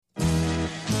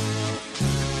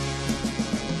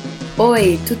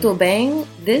Oi, tudo bem?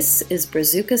 This is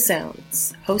Brazuca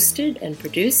Sounds, hosted and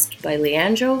produced by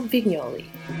Leandro Vignoli.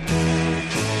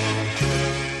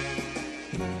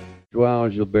 Joao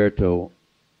Gilberto,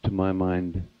 to my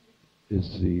mind,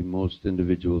 is the most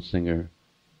individual singer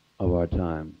of our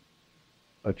time,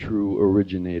 a true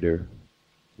originator.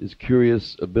 His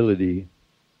curious ability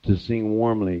to sing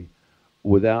warmly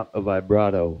without a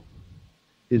vibrato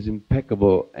is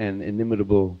impeccable and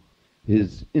inimitable.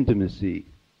 His intimacy,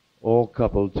 all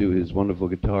coupled to his wonderful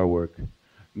guitar work,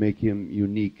 make him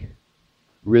unique.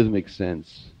 Rhythmic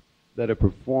sense that a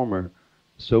performer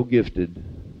so gifted,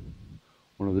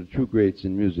 one of the true greats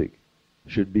in music,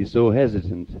 should be so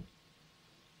hesitant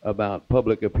about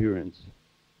public appearance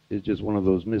is just one of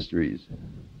those mysteries.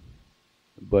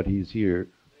 But he's here,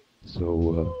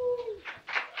 so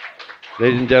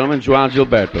ladies and gentlemen, Joao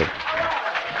Gilberto.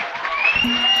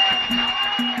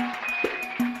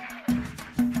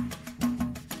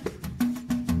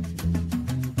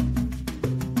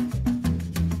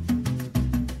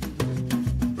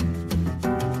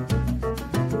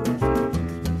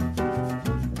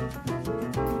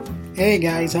 Hey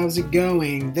guys, how's it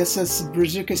going? This is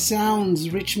Brazuca Sounds.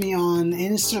 Reach me on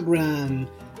Instagram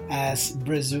as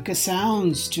Brazuca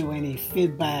Sounds to any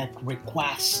feedback,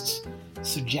 requests,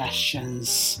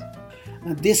 suggestions.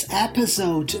 This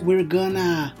episode, we're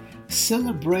gonna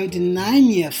celebrate the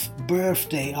 90th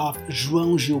birthday of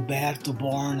Joao Gilberto,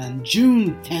 born on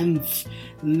June 10th,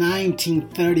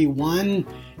 1931.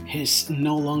 He's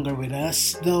no longer with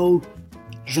us, though.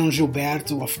 Joao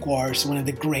Gilberto, of course, one of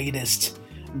the greatest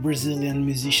Brazilian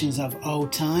musicians of all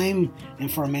time,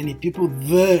 and for many people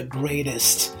the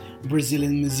greatest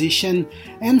Brazilian musician.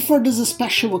 And for this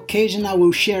special occasion I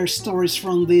will share stories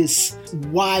from this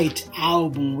White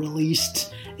album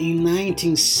released in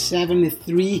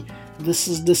 1973. This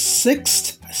is the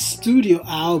 6th studio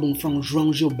album from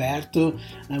Joao Gilberto.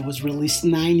 It was released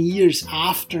 9 years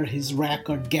after his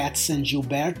record Gets and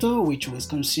Gilberto, which was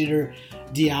considered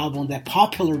the album that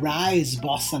popularized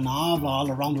bossa nova all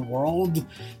around the world.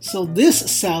 So this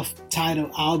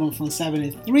self-titled album from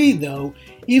 73, though,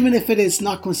 even if it is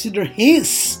not considered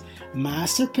his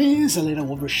masterpiece, a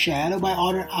little overshadowed by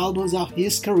other albums of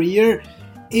his career,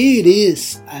 it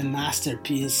is a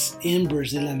masterpiece in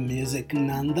Brazilian music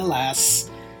nonetheless,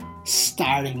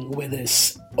 starting with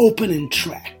this opening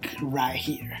track right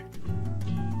here.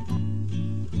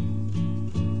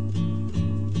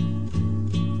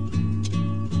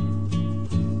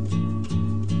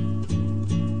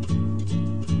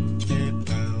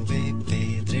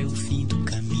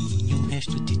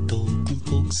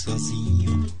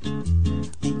 Sozinho,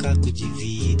 caco de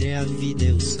vidro, é a vida,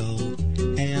 é o sol,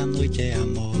 é a noite, é a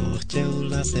morte, é o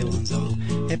laço, é o anzol,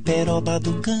 é peroba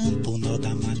do campo, nó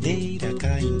da madeira,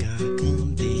 cainga,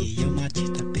 candeia,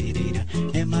 matita pereira,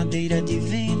 é madeira de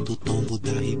vento, tombo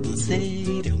da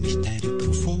ribanceira, é o mistério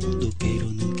profundo, queira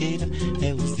ou não queira,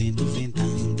 é o vento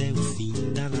ventando, é o fim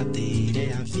da ladeira,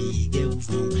 é a viga, é o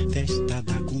vão, festa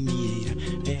da comieira,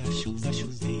 é a chuva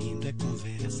chovendo, é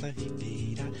conversa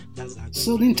ribeira.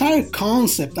 So the entire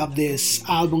concept of this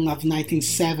album of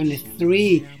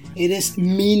 1973, it is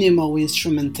minimal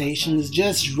instrumentation. It's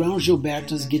just Joao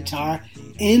Gilberto's guitar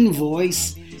and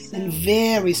voice and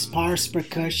very sparse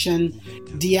percussion.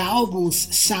 The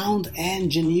album's sound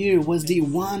engineer was the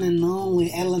one and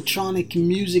only electronic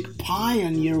music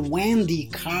pioneer Wendy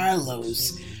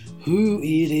Carlos, who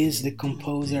it is the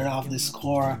composer of the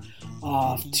score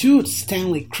of two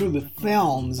Stanley Kubrick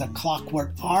films, A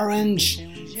Clockwork Orange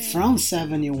from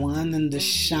 71 and The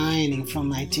Shining from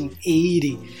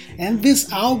 1980. And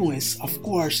this album is, of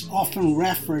course, often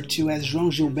referred to as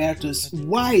Joao Gilberto's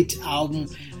White Album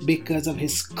because of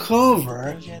his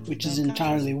cover, which is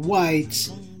entirely white,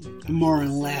 more or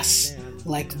less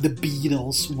like the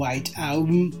Beatles' White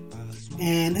Album.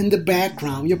 And in the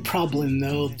background, you probably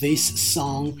know this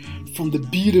song from the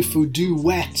beautiful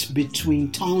duet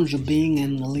between Tom Jobim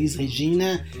and Elis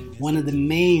Regina, one of the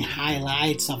main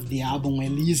highlights of the album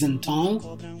Elis and Tom,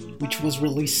 which was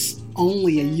released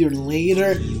only a year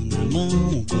later.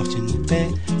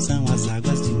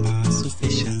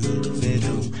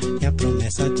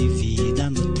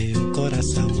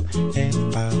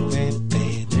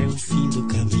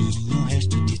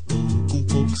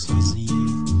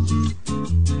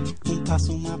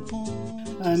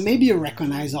 Maybe you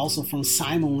recognize also from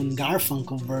Simon and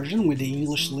Garfunkel version with the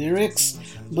English lyrics,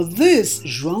 But this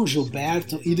João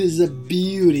Gilberto, it is a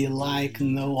beauty like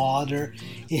no other.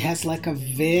 It has like a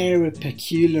very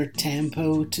peculiar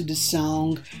tempo to the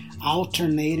song,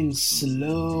 alternating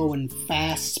slow and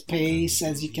fast pace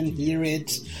as you can hear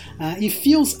it. It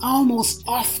feels almost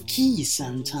off-key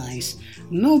sometimes.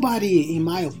 Nobody, in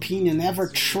my opinion, ever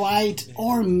tried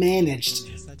or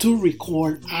managed to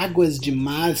record Águas de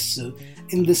Março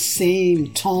in the same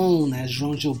tone as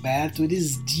João Gilberto. It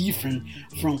is different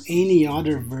from any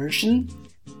other version.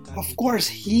 Of course,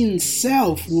 he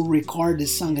himself will record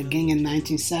this song again in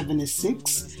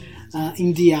 1976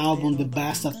 in the album The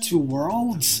Best of Two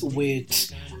Worlds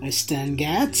with Stan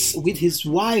Getz, with his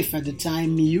wife at the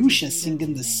time, Miúcha,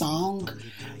 singing the song.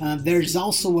 There's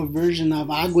also a version of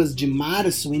Águas de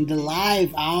Março in the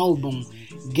live album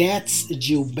Getz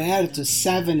Gilberto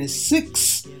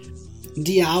 76,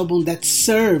 the album that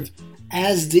served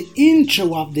as the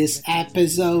intro of this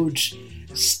episode.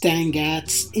 Stan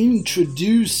Getz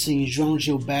introducing João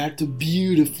Gilberto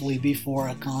beautifully before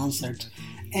a concert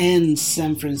in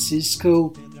San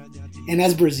Francisco. And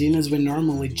as Brazilians, we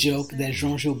normally joke that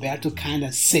João Gilberto kind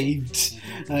of saved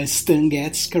Stan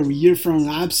Getz's career from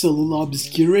absolute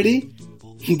obscurity.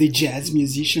 The jazz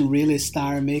musician really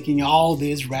started making all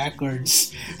these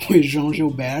records with João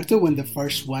Gilberto when the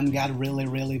first one got really,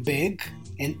 really big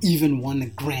and even won a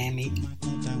Grammy.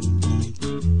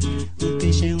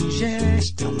 Peixe é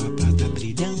gesto, é uma prata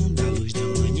brilhando, a luz da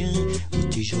manhã, o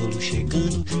tijolo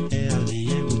chegando, é a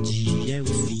lenha, é o dia, é o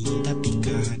fim da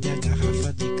picada, a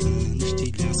garrafa de cano,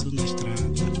 estilhaço na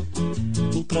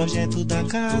estrada. O projeto da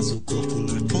casa, o corpo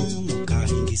na cama, o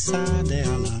carro enguiçado, é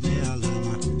a lama,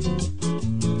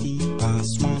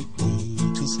 passo a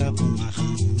ponte, um sabão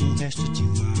marrão, um resto de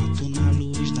mato na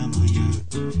luz da manhã.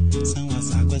 São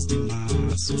as águas de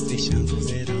março fechando o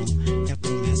verão, é a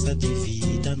promessa de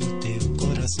vida no teu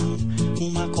coração.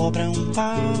 Uma cobra, um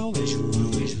pau, é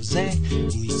João e José,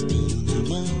 um espinho na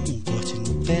mão, um corte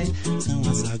no pé. São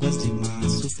as águas de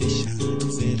março fechando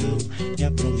o verão, é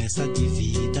a promessa de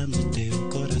vida no teu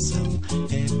coração.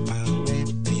 É pau, é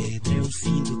pedra, é o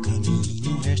fim do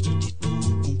caminho, o resto de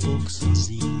tudo um pouco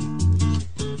sozinho.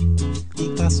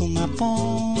 Um passo, uma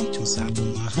ponte, um sapo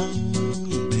marrão,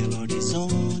 um belo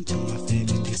horizonte, uma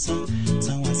febre tensão.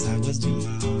 São as águas de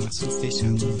março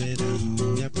fechando o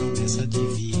verão, e a promessa de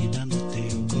vida no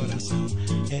teu coração.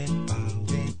 É pau,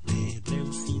 é pedra, é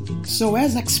o fim do... So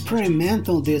as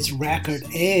experimental this record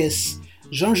is,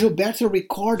 João Gilberto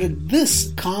recorded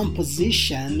this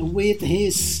composition with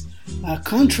his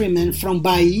countryman from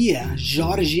Bahia,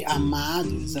 Jorge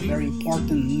Amado, is a very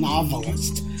important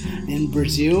novelist in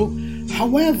Brazil.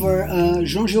 However,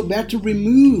 João Gilberto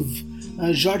removed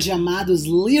Jorge Amado's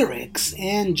lyrics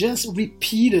and just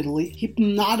repeatedly,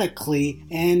 hypnotically,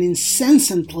 and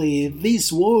incessantly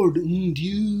this word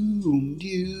undu,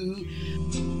 undu.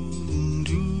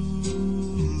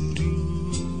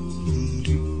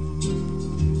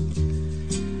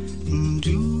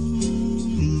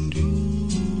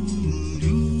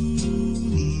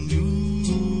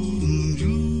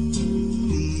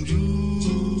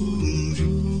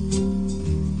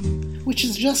 Which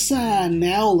is just an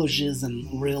neologism,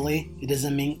 really. It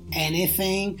doesn't mean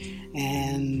anything.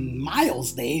 And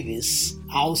Miles Davis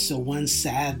also once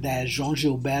said that João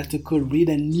Gilberto could read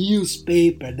a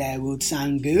newspaper that would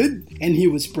sound good, and he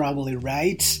was probably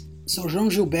right. So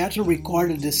João Gilberto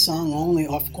recorded this song only,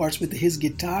 of course, with his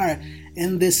guitar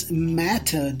and this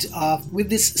method of, with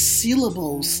these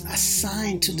syllables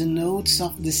assigned to the notes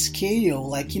of the scale,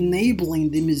 like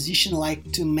enabling the musician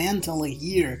like to mentally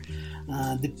hear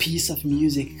the piece of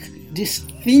music. This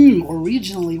theme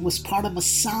originally was part of a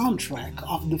soundtrack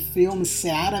of the film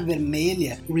Seara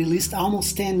Vermelha, released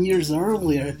almost 10 years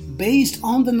earlier, based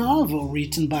on the novel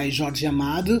written by Jorge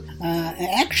Amado.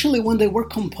 Actually, when they were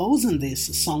composing this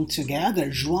song together,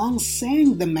 João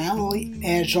sang the melody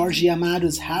at Jorge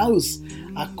Amado's house.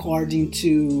 According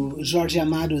to Jorge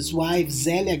Amado's wife,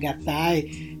 Zélia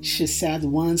Gattai, she said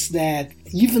once that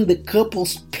even the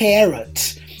couple's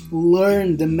parrot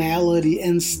learn the melody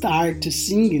and start to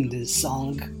sing in this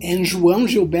song. And João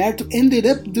Gilberto ended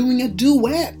up doing a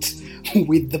duet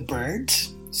with the bird.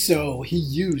 So he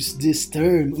used this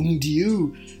term,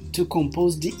 undiu, to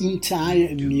compose the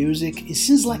entire music. It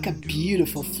seems like a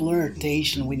beautiful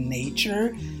flirtation with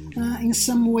nature. In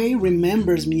some way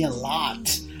remembers me a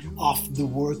lot of the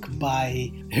work by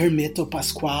Hermeto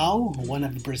Pascoal, one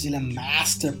of the Brazilian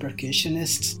master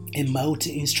percussionists and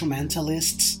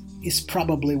multi-instrumentalists. Is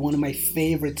probably one of my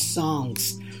favorite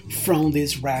songs from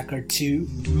this record too.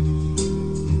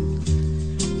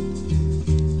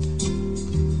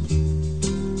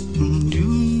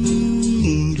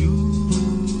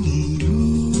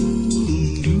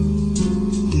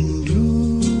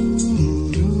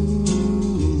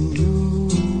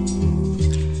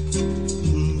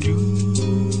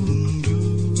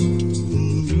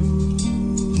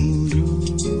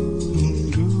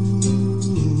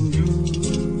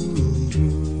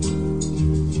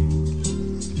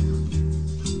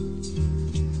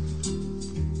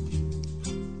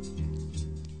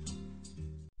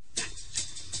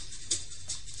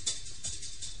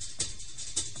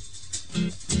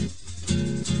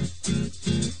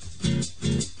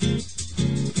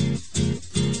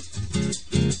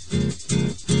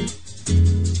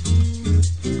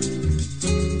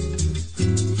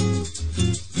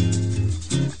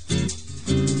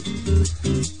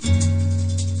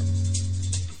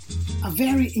 A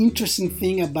very interesting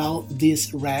thing about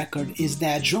this record is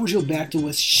that João Gilberto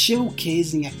was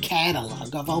showcasing a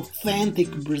catalog of authentic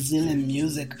Brazilian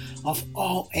music of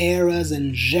all eras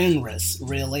and genres,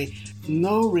 really.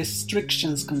 No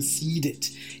restrictions conceded.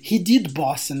 He did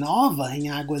Bossa Nova em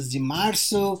Águas de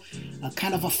Março, a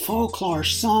kind of a folklore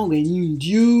song in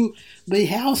Índio, but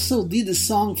he also did a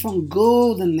song from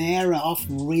golden era of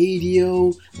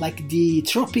radio, like the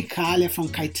Tropicalia from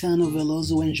Caetano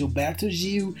Veloso and Gilberto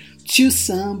Gil, two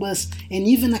sambas, and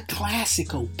even a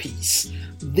classical piece.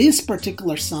 This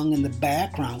particular song in the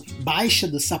background,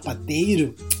 Baixa do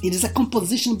Sapateiro, it is a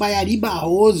composition by Ari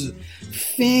Barroso,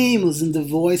 famous in the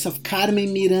voice of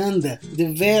Carmen Miranda,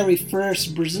 the very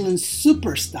first Brazilian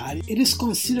superstar. It is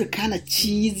considered kind of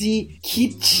cheesy,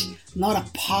 kitsch, not a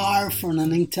par for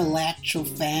an intellectual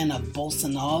fan of Bossa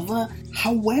Nova.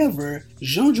 However,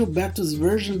 João Gilberto's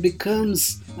version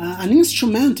becomes an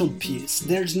instrumental piece.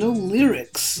 There's no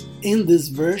lyrics in this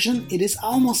version. It is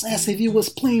almost as if he was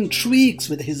playing tricks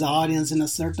with his audience in a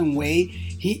certain way.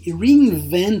 He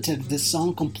reinvented the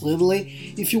song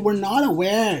completely. If you were not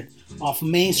aware of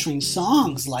mainstream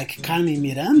songs like Carmen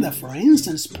Miranda, for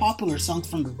instance, popular songs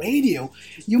from the radio,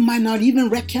 you might not even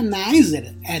recognize it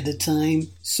at the time.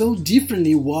 So different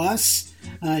it was.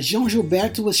 João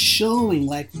Gilberto was showing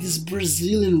like these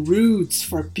Brazilian roots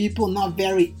for people not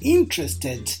very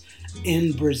interested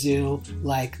in Brazil,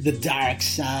 like the dark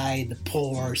side, the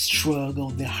poor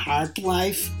struggle, the hard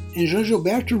life. And João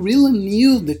Gilberto really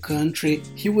knew the country.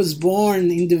 He was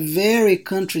born in the very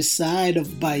countryside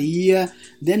of Bahia.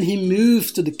 Then he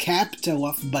moved to the capital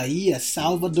of Bahia,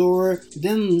 Salvador.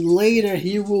 Then later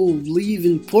he will live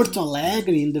in Porto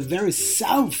Alegre in the very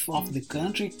south of the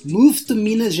country. Moved to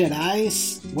Minas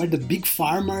Gerais, where the big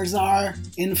farmers are.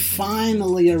 And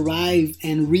finally arrive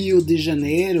in Rio de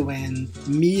Janeiro and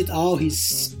meet all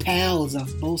his pals of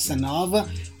Bossa Nova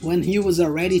when he was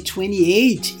already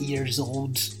 28 years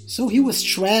old. So he was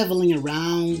traveling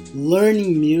around,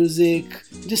 learning music,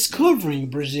 discovering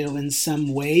Brazil in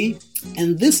some way.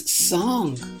 And this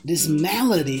song, this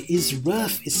melody is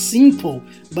rough, is simple,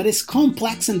 but it's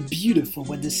complex and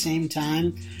beautiful at the same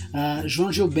time.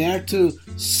 João Gilberto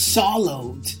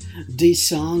soloed this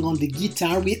song on the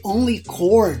guitar with only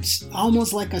chords,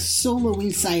 almost like a solo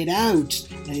inside out.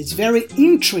 And it's very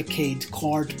intricate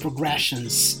chord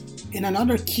progressions. And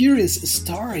another curious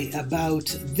story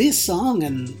about this song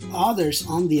and others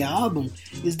on the album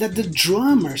is that the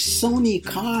drummer Sonny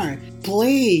Carr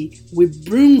played with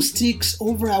broomsticks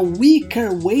over a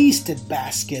wicker-waisted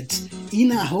basket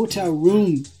in a hotel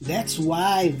room. That's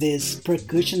why this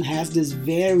percussion has this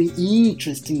very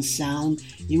interesting sound.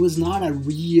 It was not a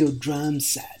real drum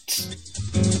set.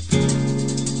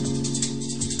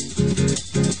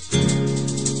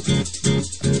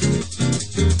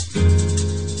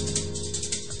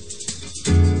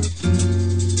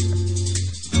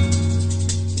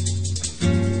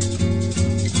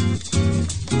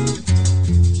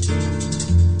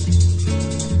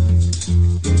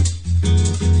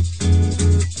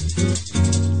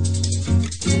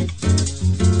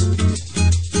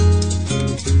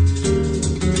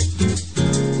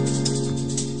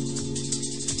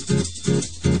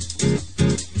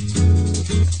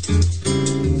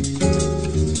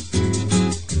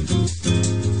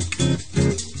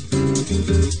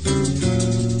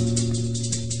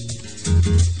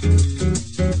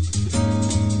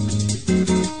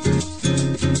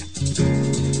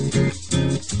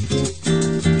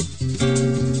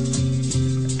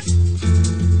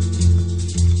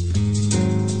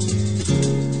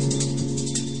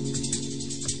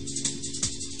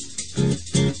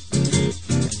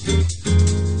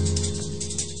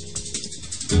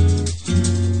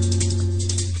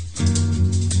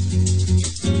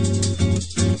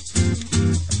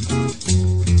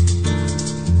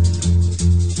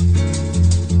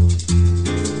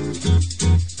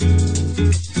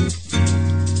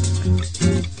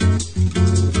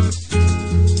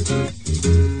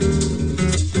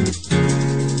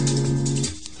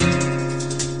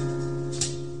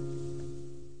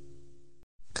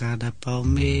 Cada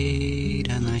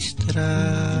palmeira na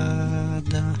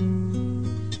estrada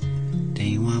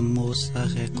tem uma moça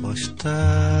recostada,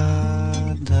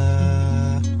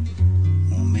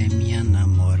 uma é minha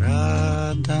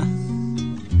namorada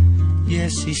e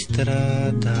essa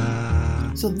estrada.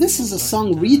 So this is a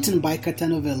song written by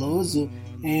Caetano Veloso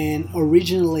and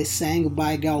originally sang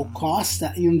by Gal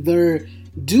Costa in their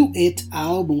Do It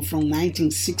album from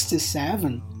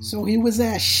 1967. So he was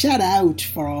a shout out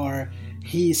for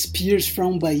his peers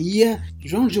from Bahia.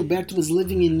 João Gilberto was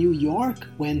living in New York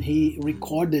when he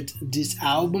recorded this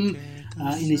album.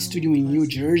 in a studio in New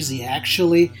Jersey,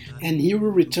 actually, and he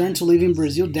will return to live in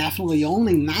Brazil definitely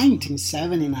only in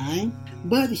 1979.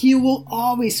 But he will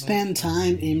always spend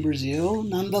time in Brazil.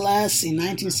 Nonetheless, in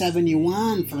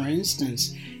 1971, for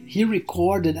instance, he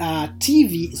recorded a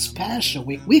TV special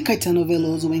with Caetano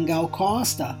Veloso and Gal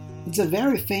Costa. It's a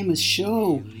very famous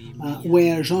show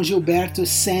where João Gilberto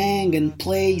sang and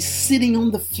played sitting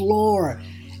on the floor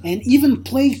and even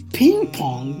played ping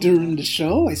pong during the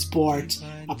show, a sport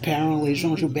apparently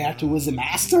João Gilberto was a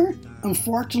master.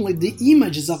 Unfortunately, the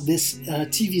images of this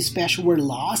TV special were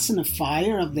lost in a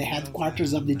fire of the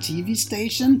headquarters of the TV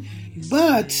station,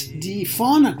 but the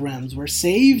phonograms were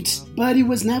saved, but it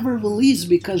was never released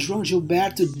because João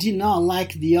Gilberto did not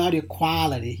like the audio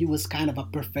quality. He was kind of a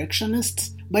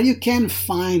perfectionist. But you can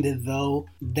find it though,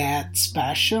 that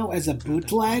special as a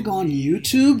bootleg on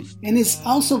YouTube. And it's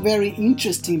also very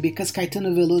interesting because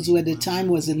Caetano Veloso at the time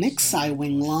was in exile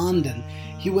in London.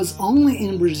 He was only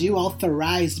in Brazil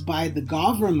authorized by the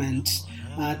government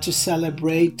to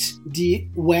celebrate the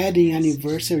wedding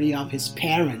anniversary of his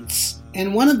parents.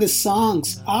 And one of the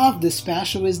songs of the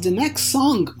special is the next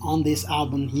song on this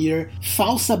album here,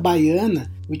 Falsa Baiana,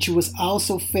 which was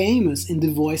also famous in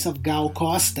the voice of Gal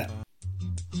Costa.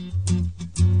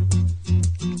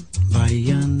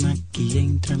 Baiana que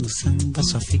entra no samba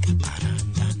só fica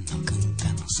parada, não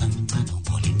canta, não samba, não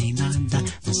pole nem nada,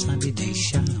 não sabe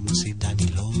deixar a mocidade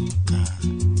louca.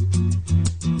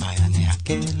 Baiana é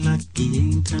aquela que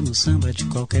entra no samba de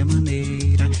qualquer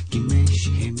maneira, que mexe,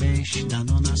 remexe, dá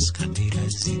nó nas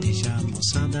cadeiras e deixa a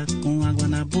moçada com água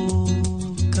na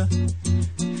boca.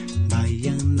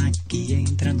 Baiana que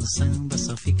entra no samba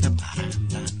só fica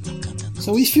parada, não canta, não.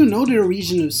 So if you know the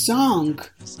original song,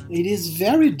 it is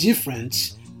very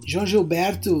different. João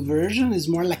Gilberto version is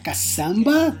more like a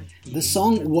samba. The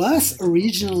song was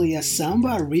originally a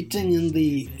samba written in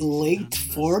the late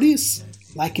 40s,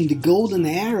 like in the golden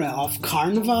era of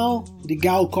Carnival. The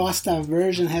Gal Costa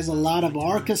version has a lot of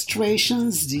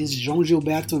orchestrations. This João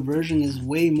Gilberto version is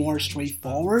way more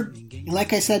straightforward. And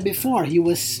like I said before, he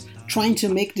was trying to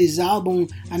make this album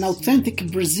an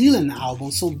authentic Brazilian album.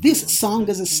 So this song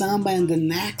is a samba and the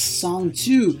next song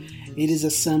too, it is a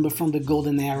samba from the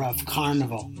golden era of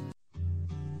Carnival.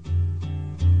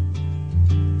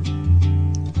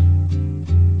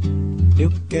 Eu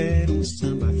quero um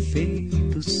samba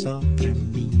feito só pra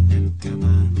mim,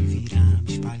 acabar, me virar,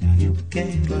 me espalhar. Eu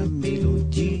quero a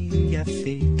melodia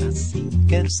feita assim.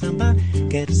 Quero sambar,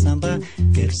 quero sambar,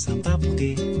 quero sambar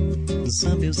porque no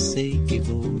samba eu sei que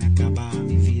vou me acabar,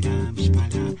 me virar, me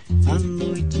espalhar a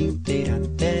noite inteira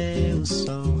até o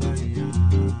sol raiar.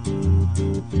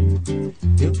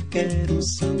 Eu quero um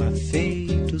samba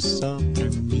feito só pra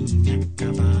mim, me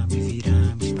acabar, me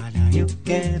virar, me espalhar. Eu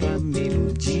quero a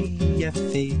melodia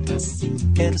feita assim.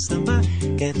 Quero sambar,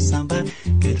 quero sambar,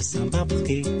 quero sambar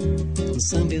porque no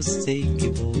samba eu sei que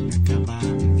vou me acabar,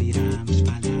 me virar, me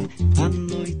espalhar a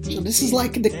noite. So this is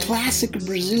like the classic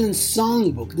Brazilian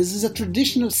songbook. This is a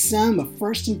traditional samba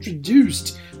first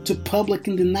introduced to public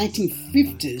in the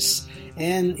 1950s,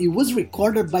 and it was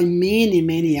recorded by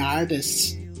many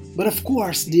artists. But of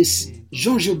course, this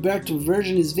João Gilberto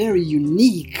version is very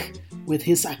unique, with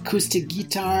his acoustic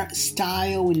guitar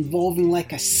style involving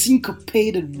like a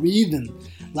syncopated rhythm.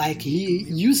 Like he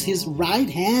used his right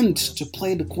hand to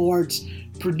play the chords,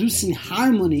 producing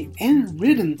harmony and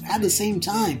rhythm at the same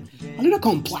time. A little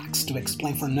complex to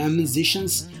explain for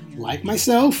non-musicians like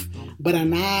myself, but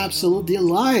an absolute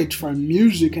delight for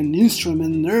music and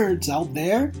instrument nerds out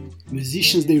there.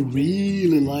 Musicians, they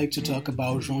really like to talk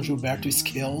about João Gilberto's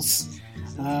skills.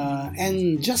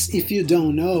 And just if you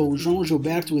don't know, João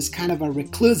Gilberto is kind of a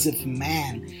reclusive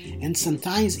man and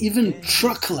sometimes even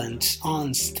truculent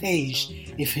on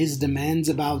stage if his demands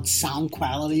about sound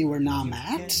quality were not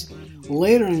met.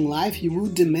 Later in life, he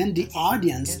would demand the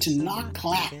audience to not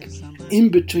clap in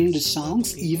between the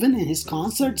songs, even in his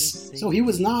concerts, so he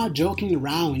was not joking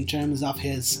around in terms of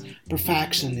his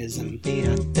perfectionism.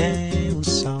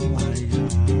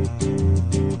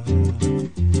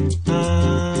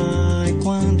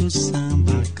 Quando o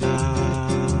samba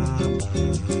acaba,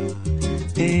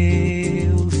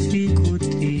 eu fico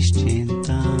triste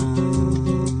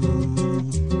então.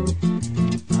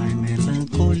 Vai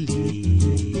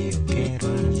melancolia, eu quero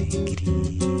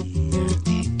alegria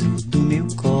dentro do meu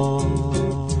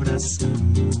coração.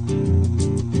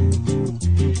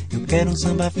 Eu quero um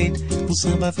samba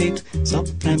feito só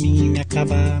pra mim, me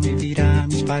acabar, me virar,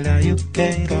 me espalhar. Eu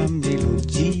quero a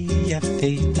melodia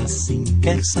feita assim.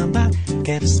 Quero sambar,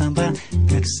 quero sambar,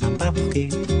 quero sambar porque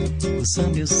o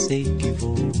samba eu sei que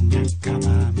vou me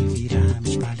acabar, me virar, me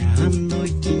espalhar a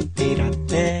noite inteira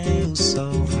até o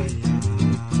sol raiar.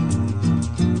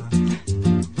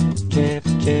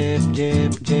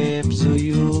 jeb, jeb,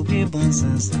 zuyu, biban,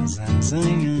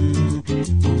 zanzanzanhan,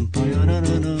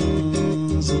 pompoyorororo,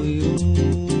 zuyu.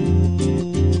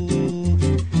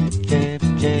 Jeb,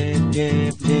 jeb,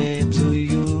 jeb, jeb,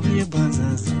 zuyu, biban,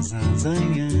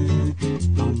 zanzanzanhan,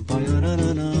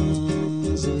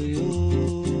 pompoyorororo, zuyu.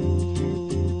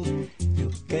 Eu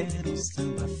quero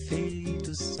samba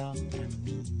feito só pra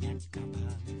mim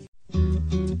acabar.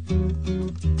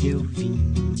 Eu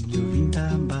vim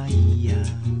da Bahia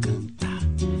cantar,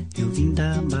 eu vim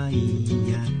da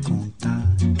Bahia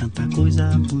contar tanta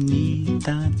coisa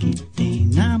bonita que tem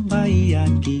na Bahia,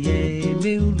 que é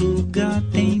meu lugar,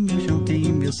 tem meu chão,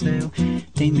 tem meu céu,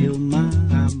 tem meu mar,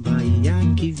 a Bahia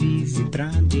que vive pra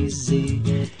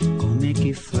dizer como é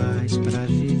que faz pra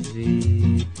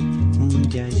viver,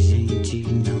 onde a gente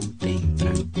não tem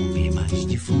pra comer, mais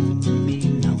de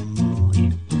fome não morre,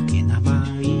 porque na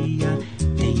Bahia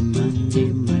tem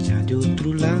mande, mas já de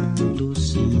outro lado,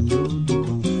 Senhor do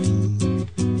Bom Fim,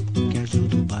 que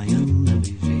ajuda o baiano a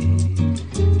viver,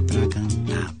 pra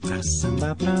cantar, pra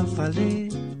sambar, pra valer.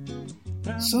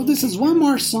 So this is one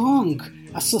more song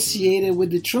associated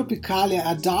with the Tropicalia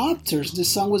Adopters. The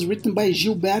song was written by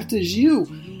Gilberto Gil,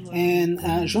 and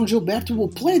João Gilberto will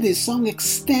play this song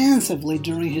extensively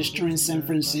during his tour in San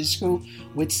Francisco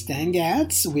with Stan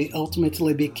Getz. We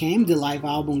ultimately became the live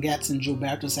album Getz and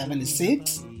Gilberto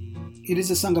 76. It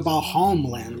is a song about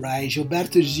homeland, right?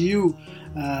 Gilberto Gil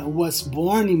was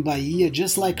born in Bahia,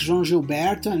 just like João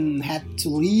Gilberto, and had to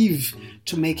leave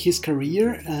to make his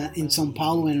career in São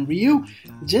Paulo and Rio,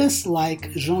 just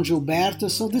like João Gilberto.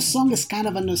 So this song is kind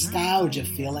of a nostalgia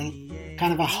feeling,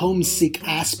 kind of a homesick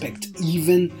aspect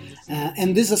even.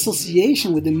 And this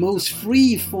association with the most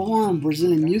free-form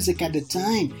Brazilian music at the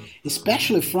time,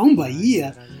 especially from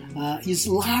Bahia, is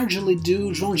largely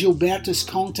due to João Gilberto's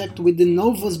contact with the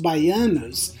Novos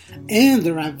Baianos and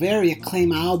their very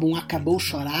acclaimed album Acabou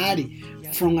Chorare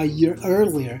from a year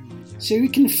earlier. So you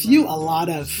can feel a lot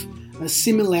of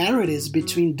similarities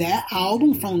between that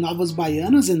album from Novos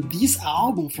Baianos and this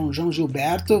album from João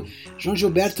Gilberto. João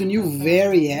Gilberto knew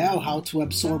very well how to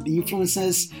absorb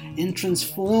influences and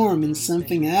transform in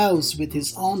something else with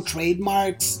his own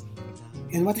trademarks.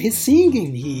 And what he's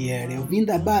singing here, eu vim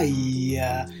da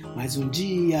Bahia, mas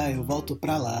dia eu volto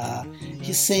pra lá.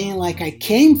 He's saying like, I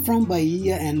came from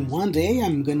Bahia and one day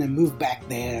I'm gonna move back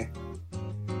there.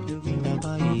 Eu vim da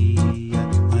Bahia,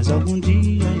 mas algum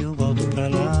dia eu volto pra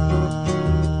lá.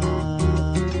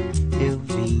 Eu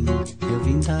vim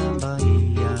da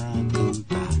Bahia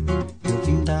cantar, eu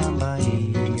vim da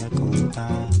Bahia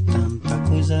contar tanta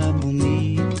coisa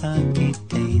bonita que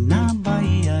tem na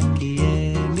Bahia, que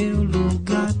é meu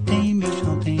lugar, tem meu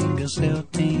chão, tem meu céu,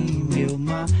 tem meu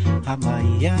mar, a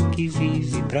Bahia que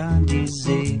vive pra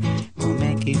dizer como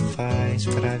é que faz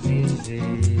pra viver,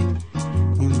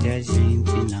 onde a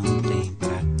gente não tem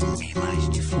pra comer, mais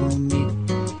de fome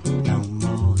não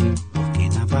morre, porque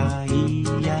na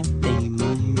Bahia tem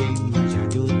mãe, mas já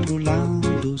de outro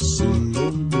lado,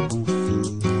 Senhor do Bom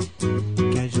Fim,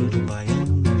 que ajuda o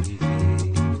baiano a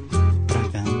viver, pra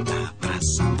cantar, pra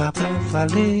sambar, pra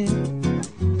valer,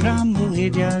 pra morrer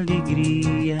de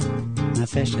alegria, na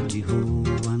festa de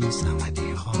rua, no samba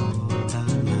de roda,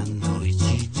 na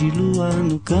noite de lua,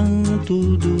 no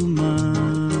canto do mar.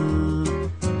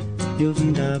 Eu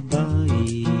vim da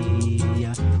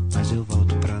Bahia, mas eu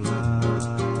volto pra lá.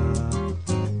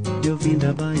 Eu vim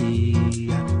da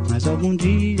Bahia, mas algum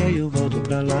dia eu volto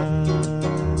pra lá.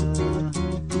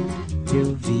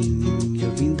 Eu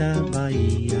vim da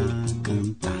Bahia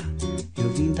cantar. Eu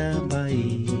vim da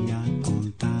Bahia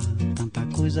contar tanta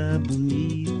coisa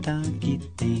bonita que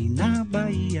tem na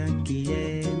Bahia, que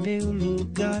é meu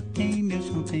lugar, tem meu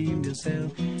chão, tem meu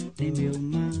céu, tem meu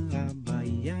mar, a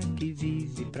Bahia que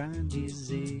vive pra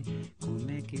dizer como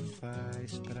é que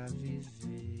faz pra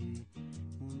viver,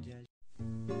 onde a...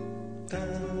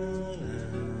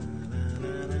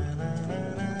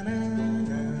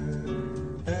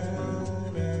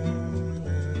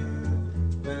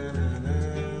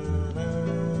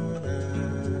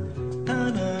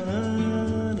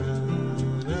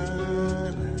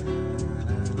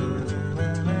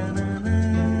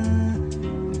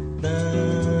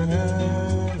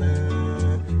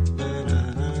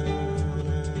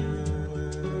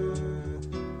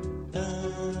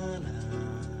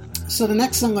 So the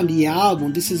next song on the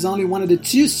album, this is only one of the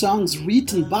two songs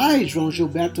written by João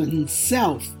Gilberto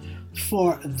himself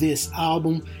for this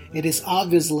album. It is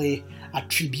obviously a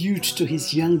tribute to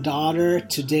his young daughter,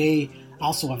 today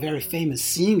also a very famous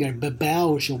singer,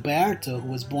 Bebel Gilberto, who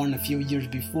was born a few years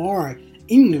before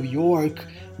in New York.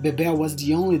 Bebel was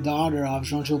the only daughter of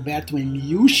João Gilberto and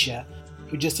Miúcha.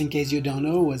 who, just in case you don't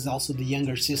know, was also the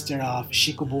younger sister of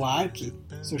Chico Buarque.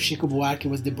 So Chico Buarque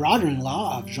was the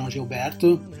brother-in-law of João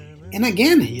Gilberto. And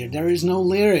again here, there is no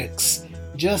lyrics,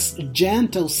 just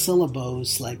gentle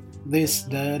syllables like this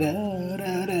da da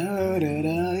da da da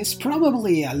da. It's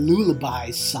probably a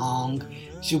lullaby song.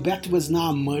 Gilberto was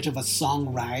not much of a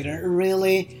songwriter,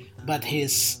 really, but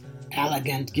his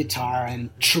elegant guitar and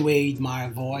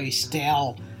trademark voice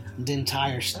tell the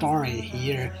entire story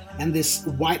here. And this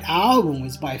White Album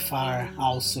is by far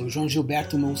also João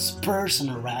Gilberto's most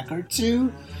personal record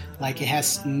too. Like, it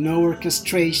has no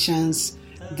orchestrations,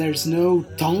 there's no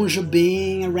Tom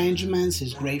Jobim arrangements,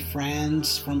 his great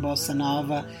friends from Bossa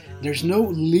Nova. There's no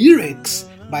lyrics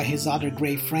by his other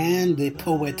great friend, the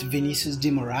poet Vinícius de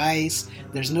Moraes.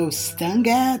 There's no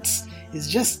stangats. It's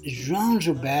just João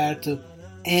Gilberto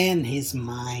and his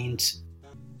mind.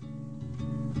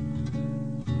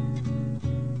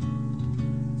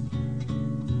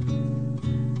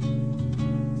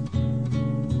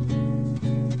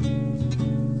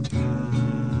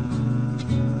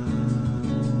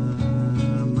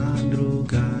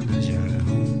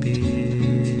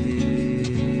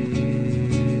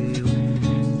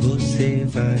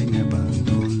 Vai me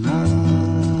abandonar,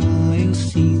 eu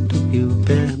sinto que o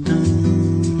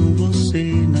perdão você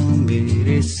não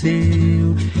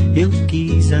mereceu. Eu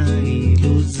quis a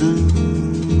ilusão,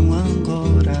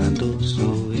 agora a dor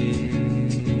sou eu.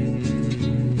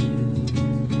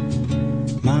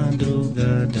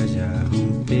 Madrugada já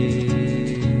rompeu,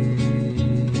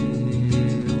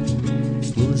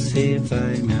 você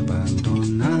vai me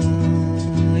abandonar,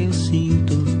 eu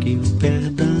sinto que o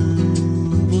perdão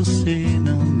você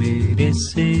não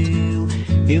mereceu.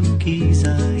 Eu quis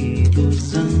a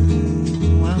ilusão,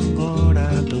 agora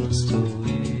a dor sou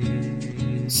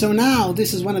eu. So now,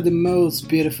 this is one of the most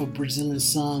beautiful Brazilian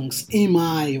songs, in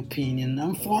my opinion.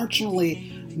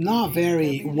 Unfortunately, not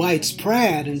very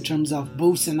widespread in terms of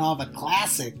bossa nova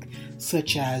classic,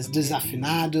 such as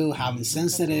Desafinado, How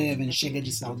Insensitive, and Chega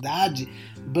de Saudade.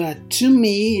 But to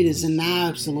me, it is an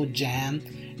absolute gem.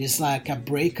 It's like a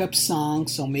breakup song,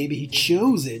 so maybe he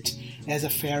chose it as a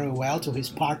farewell to his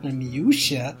partner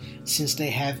Miúcha, since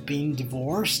they have been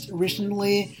divorced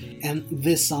recently. And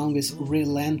this song is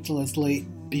relentlessly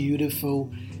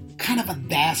beautiful, kind of a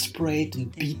desperate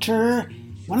and bitter.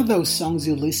 One of those songs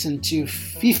you listen to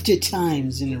 50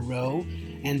 times in a row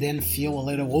and then feel a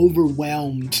little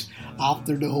overwhelmed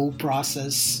after the whole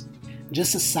process.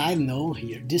 Just a side note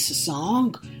here, this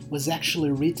song was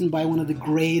actually written by one of the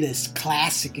greatest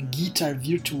classic guitar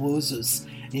virtuosos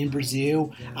in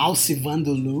Brazil,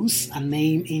 Alcivando Luz, a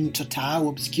name in total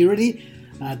obscurity.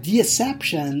 The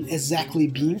exception exactly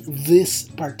being this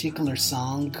particular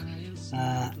song.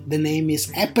 The name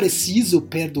is É Preciso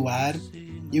Perdoar,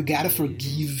 You Gotta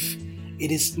Forgive.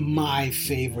 It is my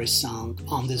favorite song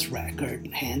on this record,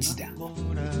 hands down.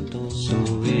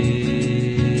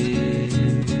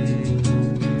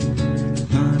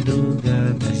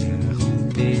 Madrugada já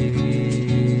rompeu,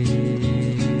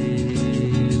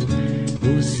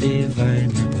 você vai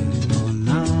me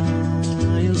abandonar.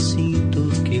 Eu sinto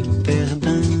que o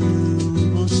perdão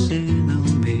você não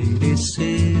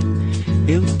mereceu.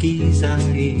 Eu quis a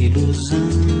ilusão,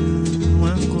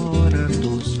 agora a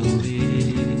dor sou eu.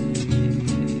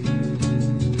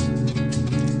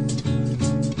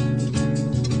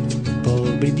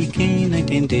 Pobre de quem não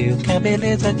entendeu que a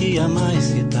beleza de amar é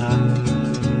se dar.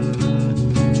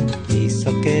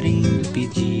 Só querendo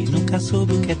pedir, nunca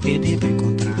soube o que é perder pra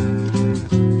encontrar.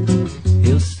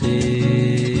 Eu sei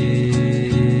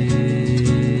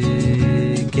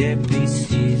que é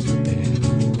preciso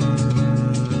perdoar.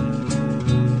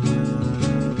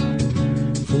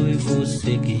 Foi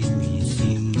você quem me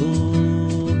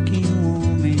ensinou que um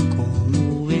homem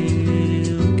como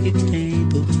eu, que tem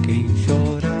por quem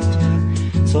chorar,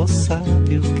 só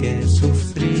sabe o que é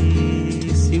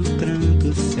sofrer se o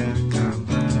pranto se acabar.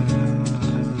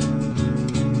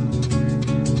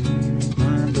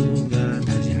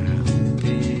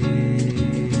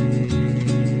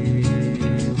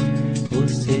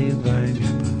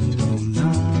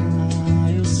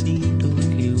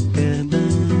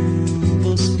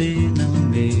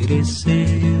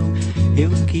 Eu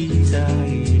quis a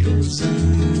ilusão,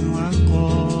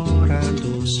 agora a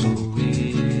dor sou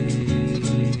eu.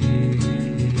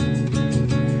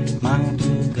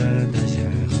 Madrugada já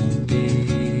rompeu,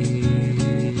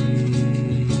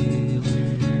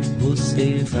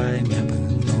 você vai me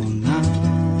abandonar.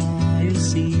 Eu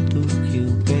sinto que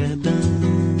o perdão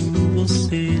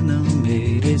você não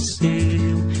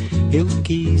mereceu. Eu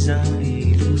quis a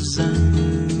ilusão,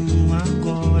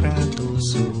 agora a dor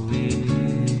sou eu.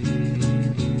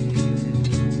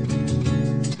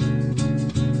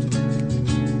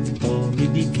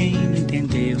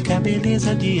 entendeu que a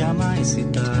beleza de amar é se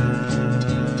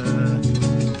dar.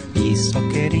 E só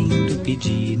querendo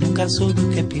pedir, nunca soube o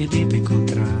que é perder pra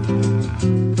encontrar.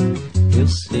 Eu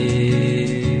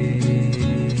sei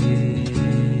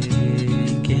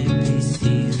que é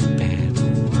preciso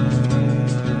perdoar.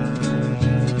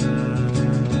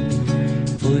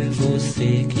 Foi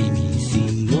você que me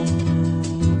ensinou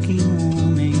que um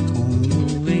homem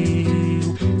como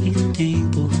eu, que tem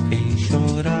por quem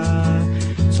chorar,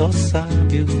 só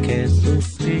sabe o que é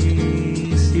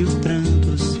sofrer se o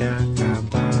pranto se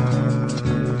acabar.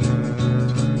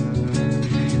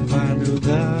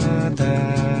 Madrugada.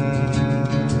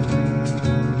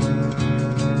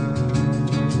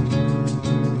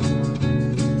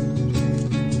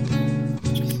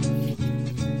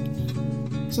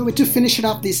 So to finish it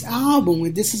off this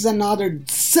album, this is another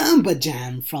samba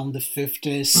jam from the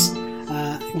 50s,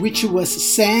 which was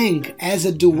sang as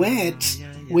a duet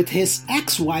with his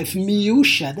ex-wife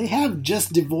Miúcha. They have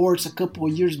just divorced a couple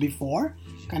of years before.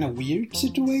 Kind of weird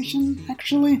situation,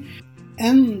 actually.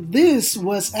 And this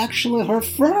was actually her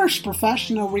first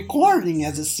professional recording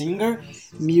as a singer.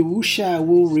 Miúcha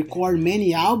will record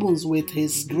many albums with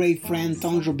his great friend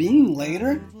Tom Jobim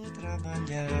later.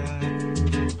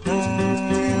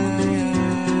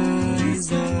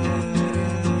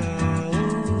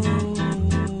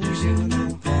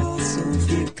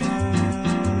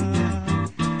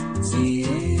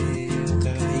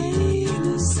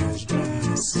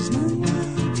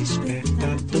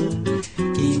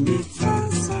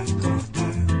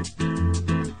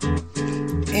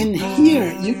 And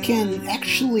here you can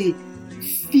actually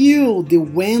feel the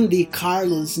Wendy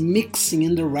Carlos mixing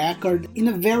in the record in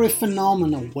a very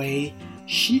phenomenal way.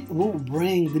 She will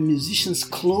bring the musicians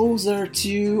closer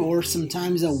to or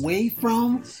sometimes away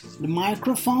from the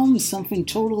microphone, something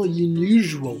totally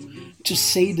unusual to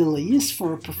say the least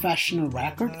for a professional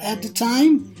record at the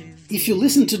time. If you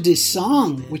listen to this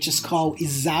song, which is called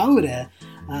Isaura,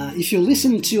 if you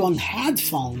listen to on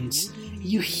headphones,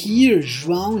 you hear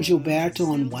Joao and Gilberto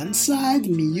on one side,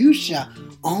 Miúcha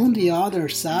on the other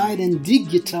side, and the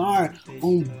guitar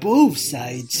on both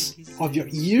sides of your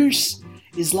ears.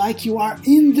 It's like you are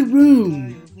in the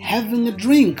room having a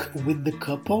drink with the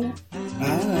couple.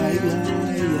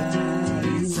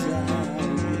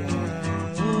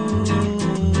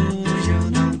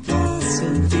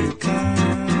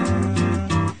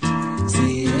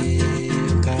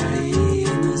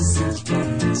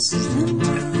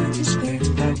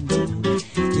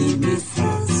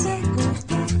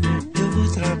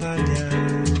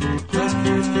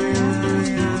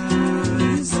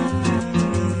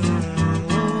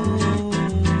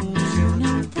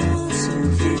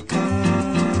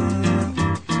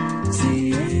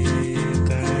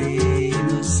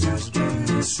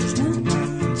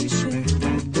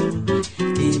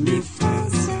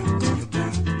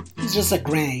 Just a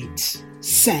great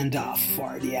send-off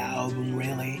for the album,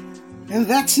 really. And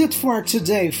that's it for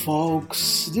today,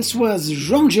 folks. This was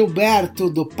João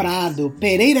Gilberto do Prado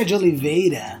Pereira de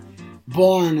Oliveira,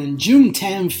 born on June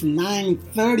 10th,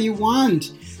 1931.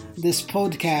 This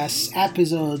podcast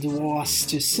episode was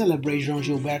to celebrate João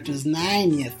Gilberto's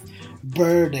 90th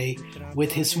birthday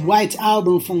with his White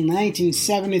Album from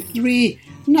 1973.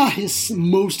 Not his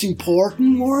most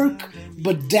important work,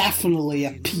 but definitely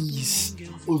a piece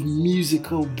of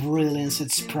musical brilliance.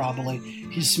 It's probably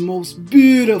his most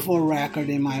beautiful record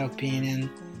in my opinion.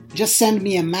 Just send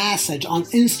me a message on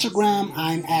Instagram.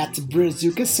 I'm at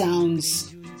Brazuca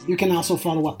Sounds. You can also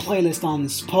follow a playlist on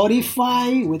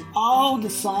Spotify with all the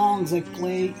songs I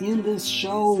play in this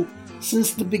show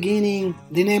since the beginning.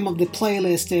 The name of the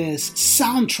playlist is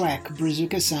Soundtrack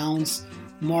Brazuca Sounds.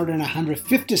 More than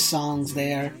 150 songs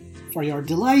there for your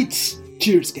delight.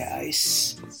 Cheers,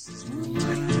 guys.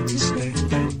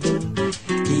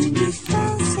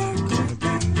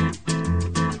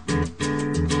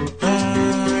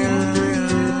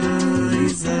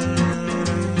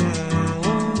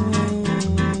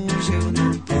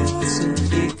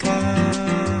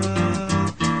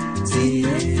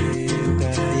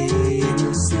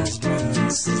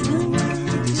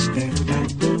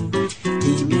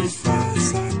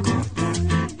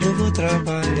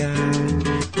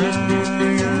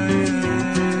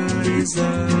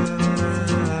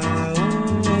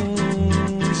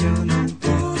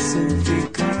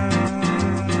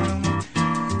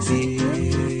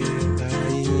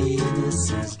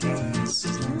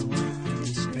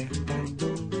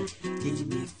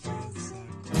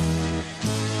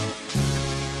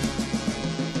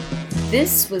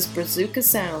 This was Brazuca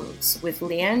Sounds with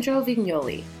Leandro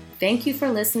Vignoli. Thank you for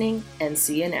listening and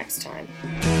see you next time.